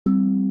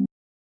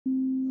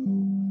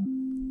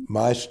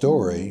my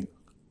story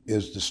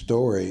is the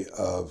story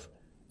of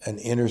an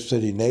inner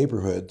city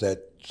neighborhood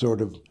that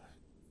sort of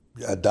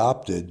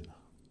adopted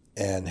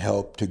and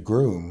helped to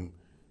groom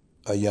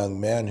a young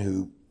man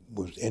who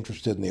was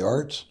interested in the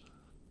arts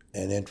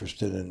and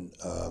interested in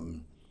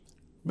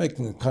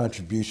making a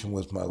contribution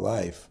with my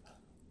life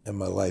and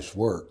my life's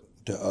work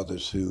to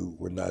others who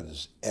were not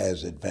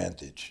as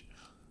advantaged.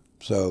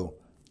 So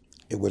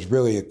it was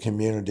really a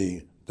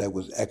community that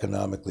was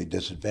economically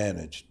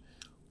disadvantaged.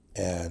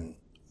 And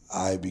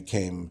I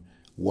became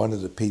one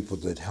of the people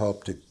that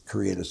helped to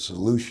create a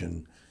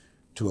solution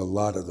to a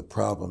lot of the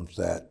problems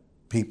that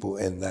people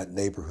in that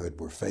neighborhood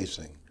were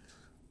facing.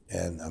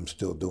 And I'm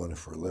still doing it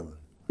for a living.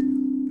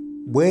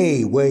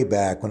 Way, way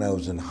back when I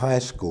was in high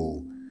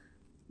school,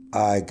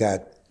 I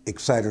got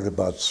excited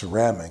about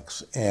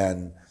ceramics,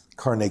 and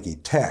Carnegie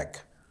Tech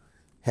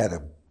had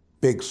a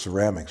big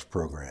ceramics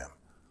program.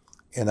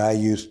 And I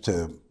used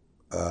to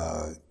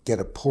get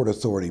a Port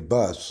Authority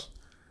bus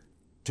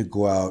to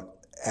go out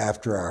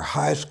after our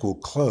high school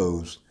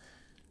closed.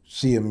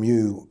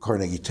 CMU,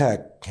 Carnegie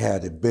Tech,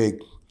 had a big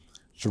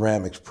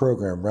ceramics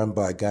program run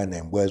by a guy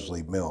named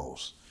Wesley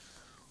Mills,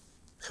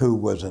 who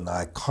was an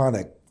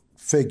iconic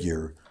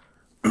figure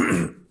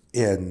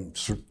in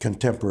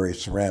contemporary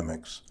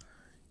ceramics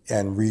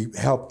and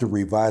helped to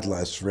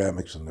revitalize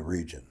ceramics in the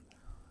region.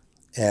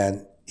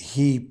 And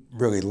he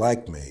really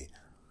liked me.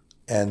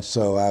 And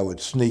so I would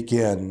sneak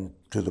in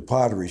to the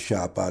pottery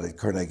shop out at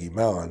Carnegie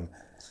Mellon.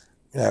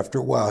 And after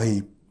a while,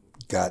 he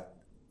got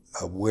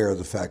aware of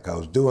the fact I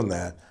was doing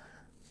that.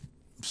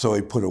 So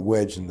he put a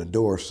wedge in the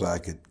door so I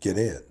could get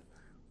in.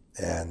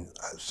 And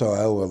so I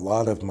owe a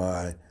lot of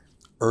my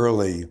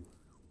early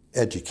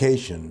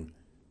education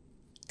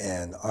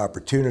and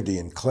opportunity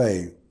in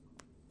clay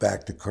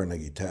back to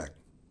Carnegie Tech.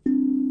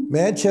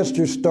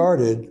 Manchester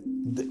started,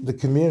 the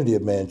community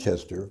of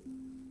Manchester,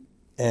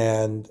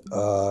 and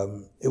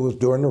it was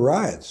during the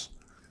riots.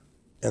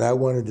 And I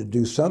wanted to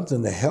do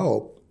something to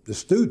help the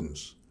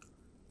students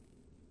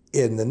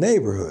in the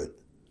neighborhood.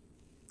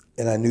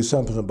 And I knew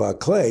something about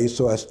clay,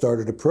 so I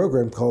started a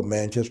program called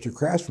Manchester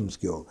Craftsmen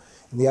Guild.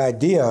 And the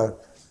idea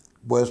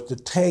was to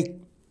take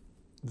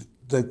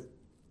the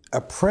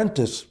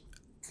apprentice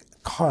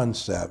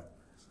concept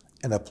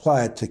and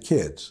apply it to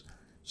kids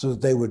so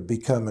that they would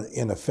become,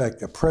 in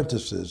effect,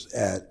 apprentices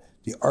at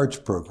the arts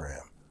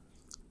program.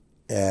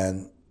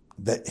 And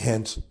that,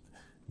 hence,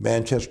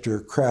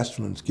 Manchester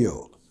Craftsmen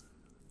Guild.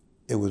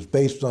 It was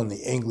based on the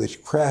English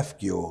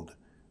Craft Guild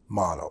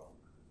model.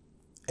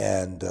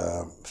 And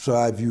so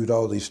I viewed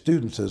all these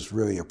students as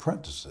really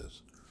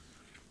apprentices.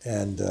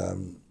 And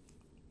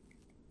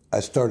I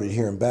started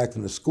hearing back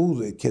from the schools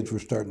that kids were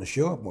starting to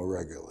show up more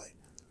regularly.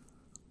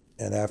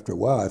 And after a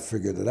while, I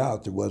figured it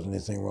out. There wasn't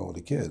anything wrong with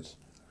the kids.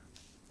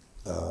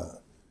 The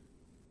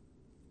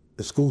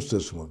school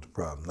system was the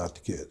problem, not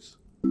the kids.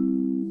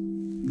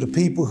 The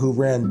people who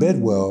ran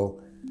Bidwell,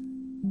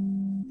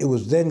 it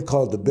was then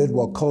called the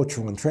Bidwell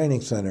Cultural and Training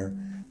Center,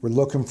 were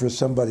looking for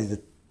somebody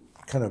to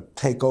kind of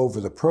take over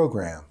the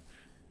program.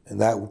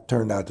 And that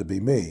turned out to be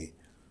me.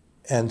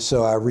 And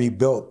so I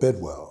rebuilt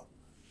Bidwell.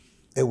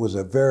 It was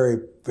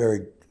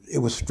it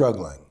was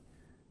struggling.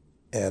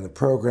 And the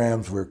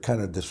programs were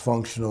kind of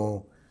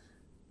dysfunctional,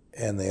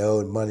 and they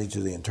owed money to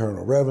the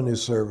Internal Revenue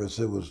Service.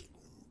 It was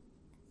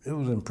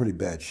in pretty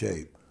bad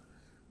shape.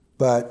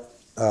 But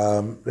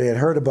they had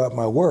heard about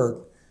my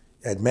work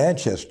at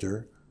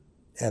Manchester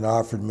and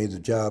offered me the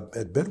job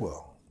at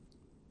Bidwell.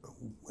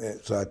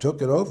 So I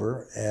took it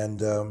over,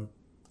 and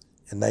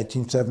in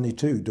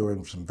 1972,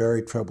 during some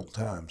very troubled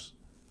times,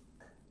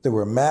 there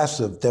were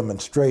massive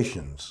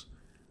demonstrations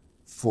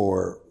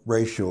for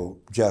racial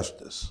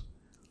justice.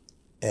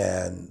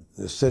 And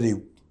the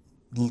city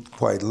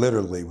quite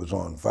literally was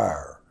on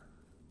fire.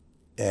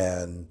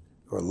 And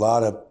there were a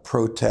lot of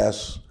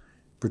protests,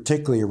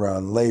 particularly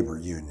around labor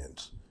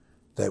unions,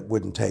 that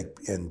wouldn't take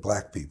in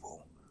black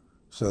people.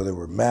 So there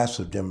were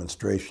massive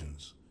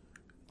demonstrations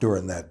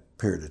during that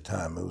period of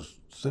time. The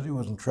city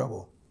was in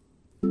trouble.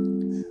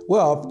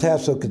 Well,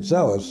 Tasso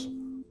Katselas,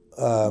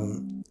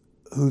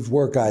 whose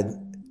work I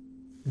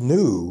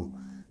knew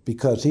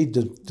because he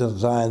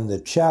designed the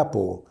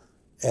chapel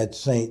at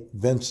St.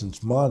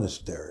 Vincent's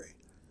Monastery.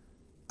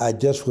 I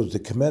just was the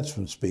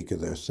commencement speaker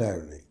there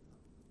Saturday.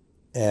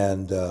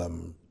 And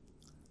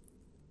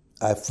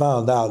I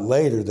found out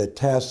later that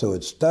Tasso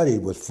had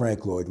studied with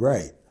Frank Lloyd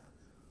Wright.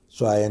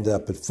 So I ended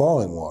up at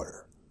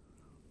Fallingwater.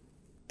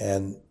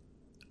 And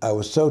I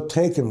was so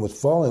taken with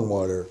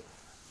Fallingwater,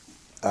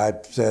 I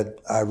said,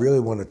 I really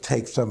want to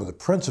take some of the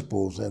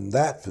principles in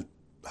that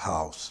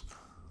house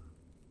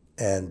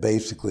and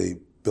basically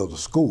build a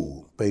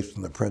school based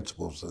on the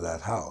principles of that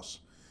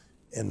house.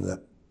 And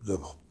the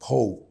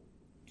whole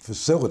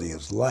facility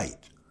is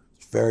light.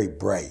 It's very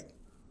bright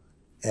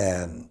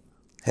and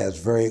has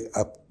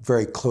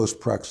very close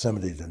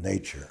proximity to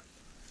nature.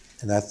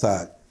 And I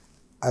thought,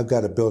 I've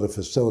got to build a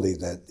facility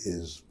that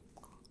is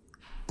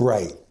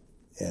bright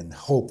and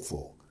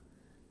hopeful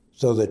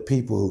so that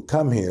people who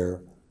come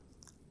here,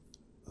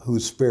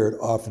 whose spirit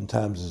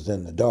oftentimes is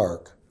in the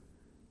dark,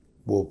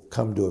 will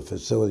come to a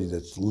facility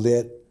that's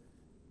lit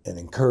and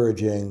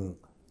encouraging,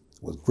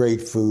 with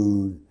great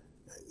food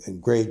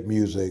and great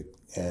music.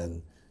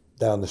 And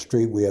down the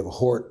street we have a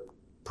hort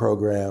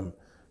program,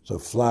 so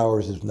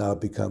flowers has now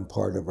become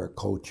part of our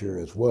culture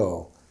as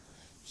well.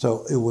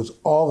 So it was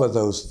all of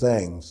those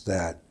things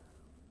that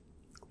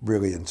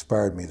really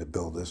inspired me to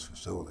build this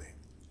facility,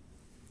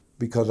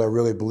 because I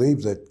really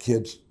believe that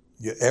kids,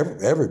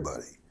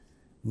 everybody,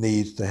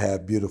 needs to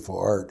have beautiful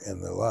art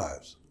in their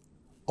lives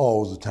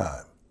all the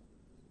time.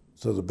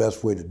 So the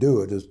best way to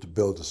do it is to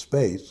build a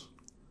space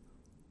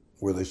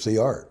where they see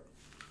art.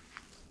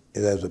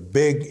 It has a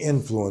big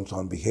influence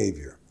on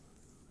behavior.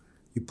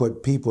 You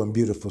put people in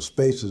beautiful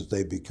spaces,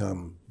 they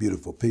become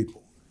beautiful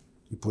people.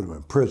 You put them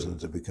in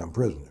prisons, they become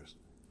prisoners.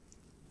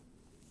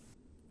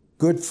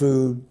 Good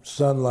food,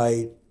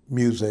 sunlight,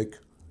 music,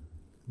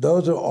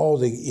 those are all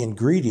the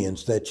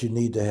ingredients that you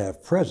need to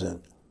have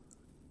present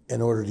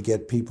in order to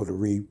get people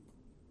to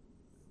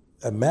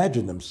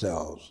reimagine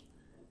themselves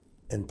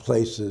in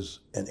places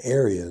and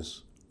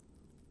areas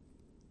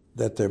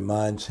that their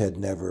minds had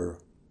never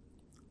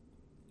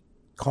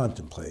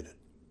contemplated.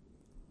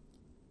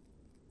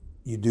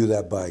 You do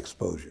that by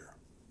exposure.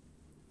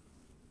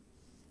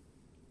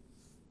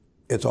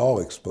 It's all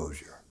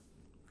exposure.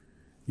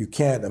 You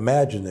can't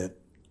imagine it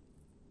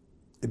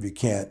if you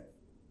can't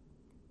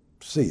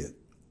see it.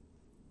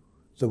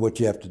 So what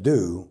you have to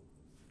do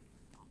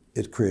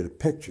is create a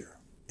picture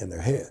in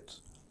their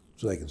heads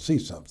so they can see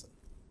something.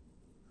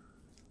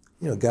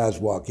 You know, guys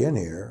walk in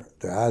here,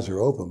 their eyes are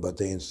open, but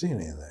they ain't seeing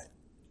anything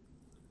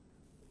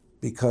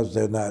because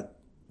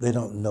they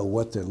don't know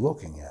what they're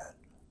looking at.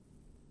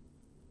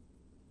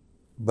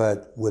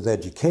 But with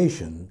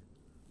education,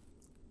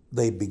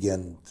 they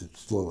begin to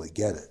slowly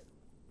get it.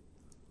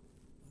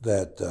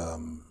 That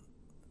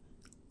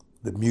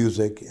the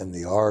music and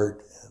the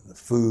art and the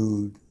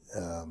food,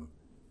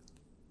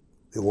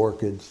 the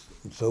orchids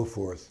and so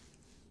forth,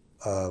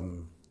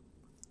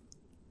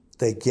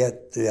 they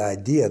get the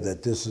idea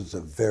that this is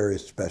a very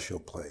special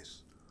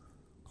place.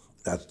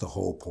 That's the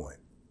whole point.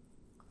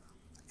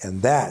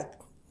 And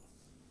that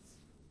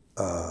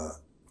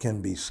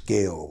can be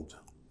scaled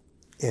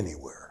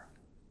anywhere.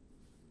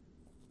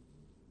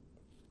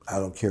 I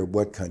don't care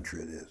what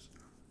country it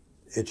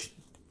is.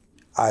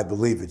 I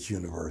believe it's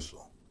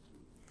universal.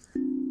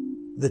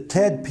 The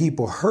TED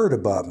people heard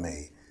about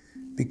me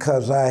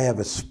because I have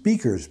a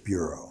speakers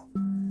bureau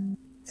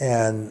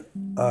and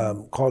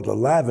called the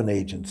Lavin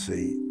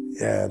Agency,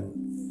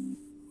 and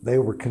they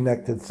were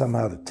connected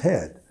somehow to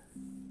TED.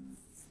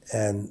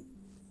 And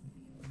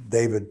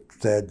David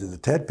said to the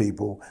TED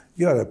people,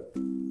 you ought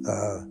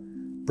to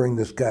bring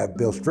this guy,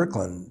 Bill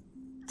Strickland,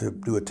 to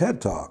do a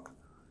TED Talk.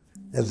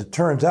 As it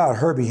turns out,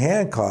 Herbie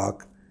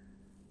Hancock,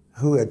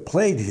 who had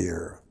played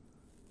here,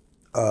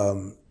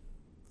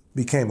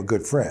 became a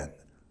good friend.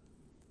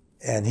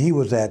 And he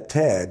was at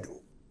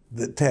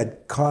the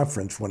TED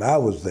conference when I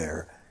was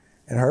there.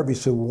 And Herbie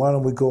said, well, why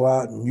don't we go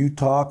out and you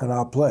talk and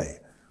I'll play?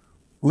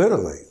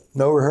 Literally,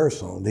 no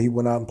rehearsal. And he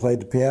went out and played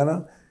the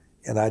piano,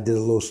 and I did a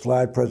little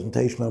slide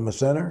presentation on my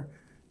center,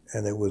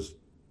 and it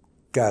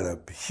got a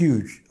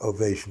huge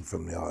ovation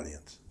from the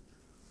audience.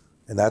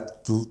 And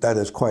that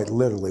is quite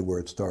literally where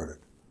it started.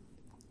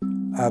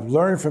 I've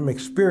learned from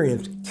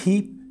experience,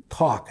 keep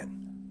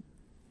talking.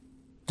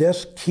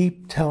 Just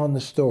keep telling the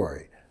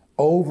story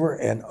over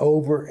and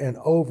over and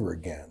over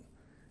again.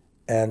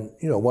 And,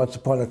 you know, once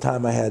upon a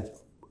time I had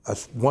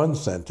one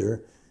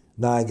center,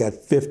 now I got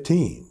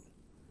 15.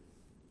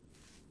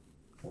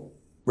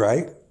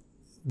 Right?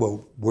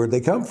 Well, where'd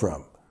they come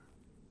from?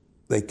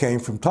 They came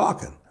from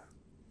talking.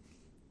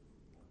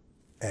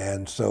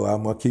 And so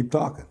I'm going to keep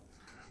talking.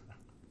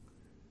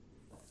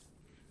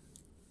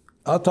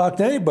 I'll talk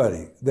to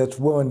anybody that's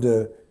willing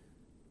to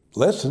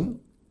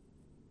listen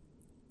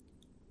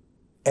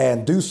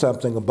and do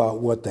something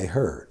about what they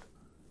heard.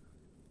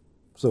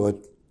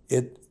 So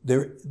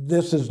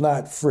this is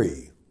not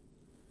free.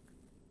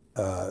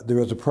 There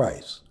is a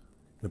price.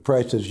 The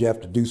price is you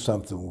have to do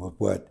something with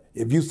what.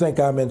 If you think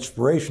I'm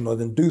inspirational,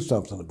 then do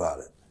something about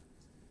it.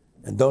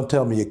 And don't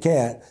tell me you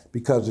can't,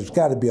 because there's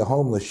got to be a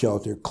homeless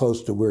shelter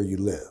close to where you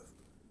live,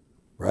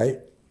 right?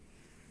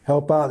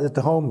 Help out at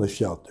the homeless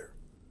shelter.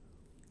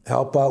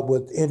 Help out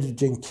with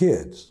indigent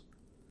kids.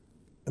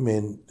 I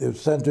mean, there's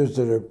centers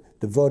that are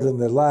devoting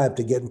their life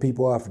to getting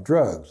people off of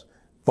drugs.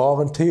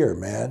 Volunteer,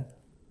 man.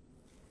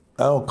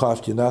 That don't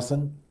cost you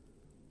nothing.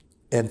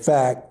 In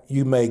fact,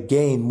 you may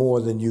gain more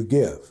than you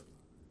give.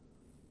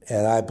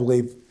 And I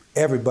believe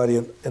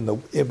everybody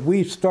if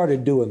we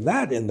started doing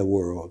that in the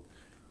world,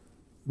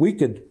 we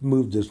could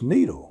move this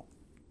needle.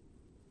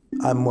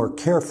 I'm more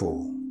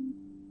careful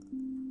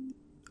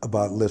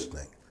about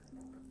listening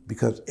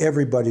because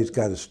everybody's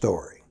got a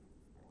story.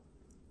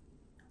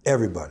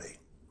 Everybody.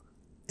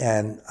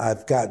 And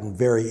I've gotten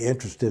very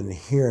interested in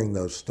hearing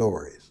those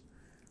stories.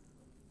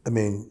 I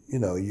mean, you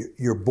know,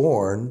 you're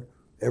born,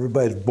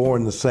 everybody's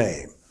born the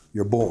same.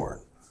 You're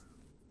born.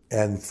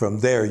 And from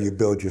there, you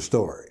build your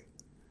story.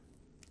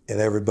 And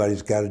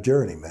everybody's got a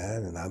journey,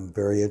 man. And I'm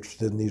very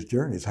interested in these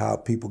journeys, how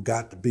people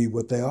got to be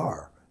what they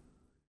are.